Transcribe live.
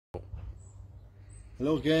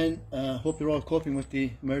Hello again. Hope you're all coping with the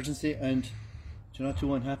emergency and you're not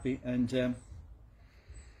too unhappy. And in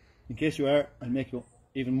case you are, I'll make you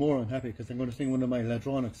even more unhappy because I'm going to sing one of my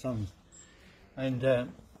leadránach songs. And as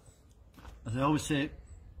I always say,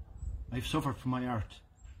 I've suffered from my art.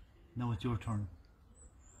 Now it's your turn.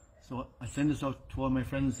 So I send this out to all my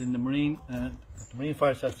friends in the Marine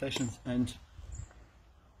Fireside Sessions and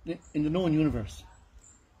in the known universe.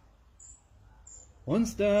 One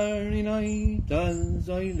starry night as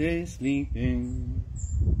I lay sleeping,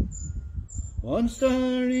 one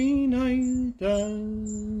starry night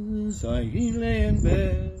as I lay in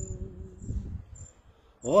bed,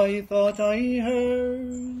 oh, I thought I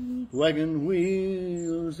heard wagon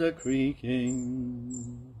wheels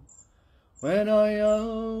a-creaking. When I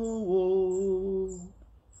awoke,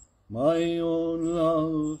 my own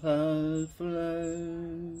love had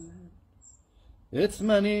fled. It's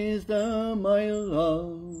many's the mile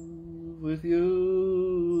love with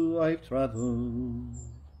you I've travelled,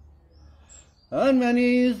 and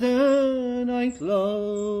many's the night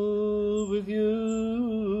love with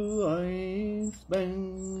you I've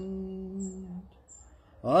spent.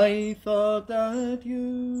 I thought that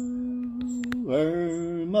you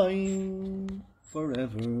were mine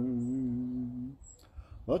forever,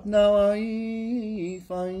 but now I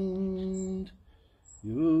find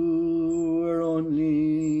you were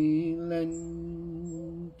only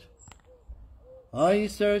lent. I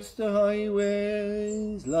searched the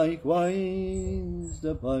highways, likewise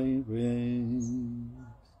the byways.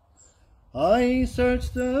 I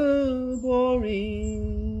searched the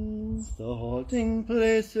borings, the halting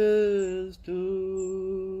places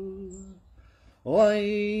too. Oh,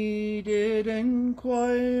 I did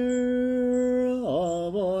inquire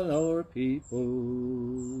of all our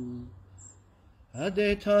people. Had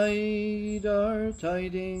they tied our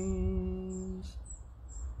tidings,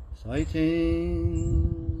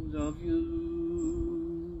 sightings of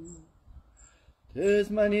you? 'Tis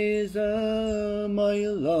many's my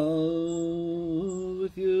love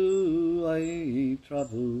with you I've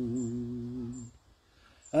travelled,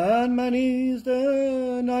 and many's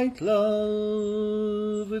the night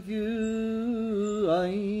love with you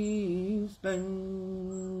I've spent.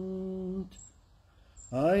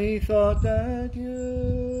 I thought that you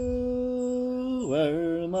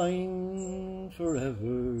were mine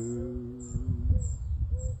forever,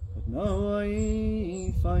 but now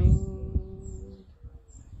I find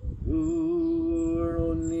you were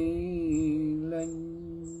only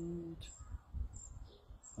lent.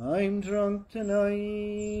 I'm drunk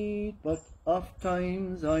tonight, but oft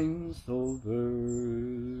times I'm sober,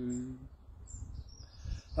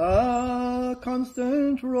 a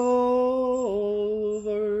constant rover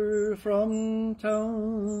from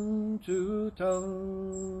town to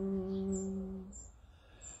town.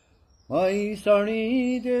 My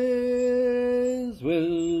sorry days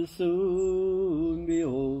will soon be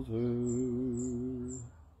over.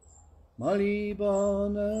 Molly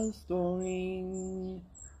Bonna's stoning,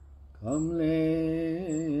 come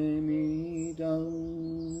lay me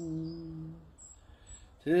down.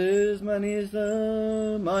 'Tis many's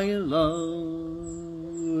the my love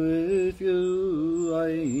with you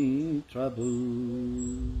I've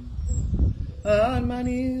travelled, and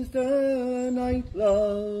many's the night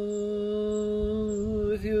love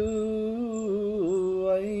with you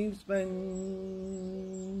I've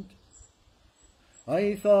spent.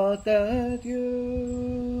 I thought that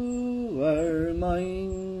you were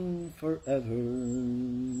mine forever,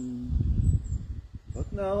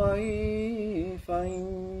 but now I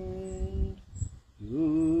find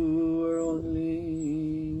you were only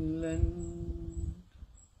lent.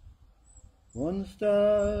 One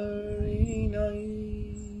starry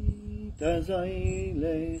night as I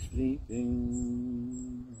lay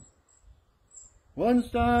sleeping, one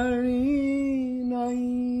starry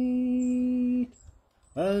night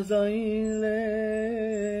as I lay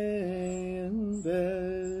in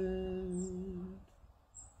bed,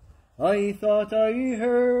 I thought I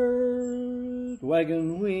heard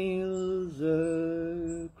wagon wheels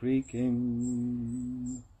a-creaking.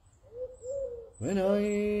 When I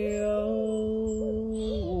awoke,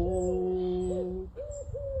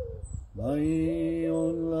 my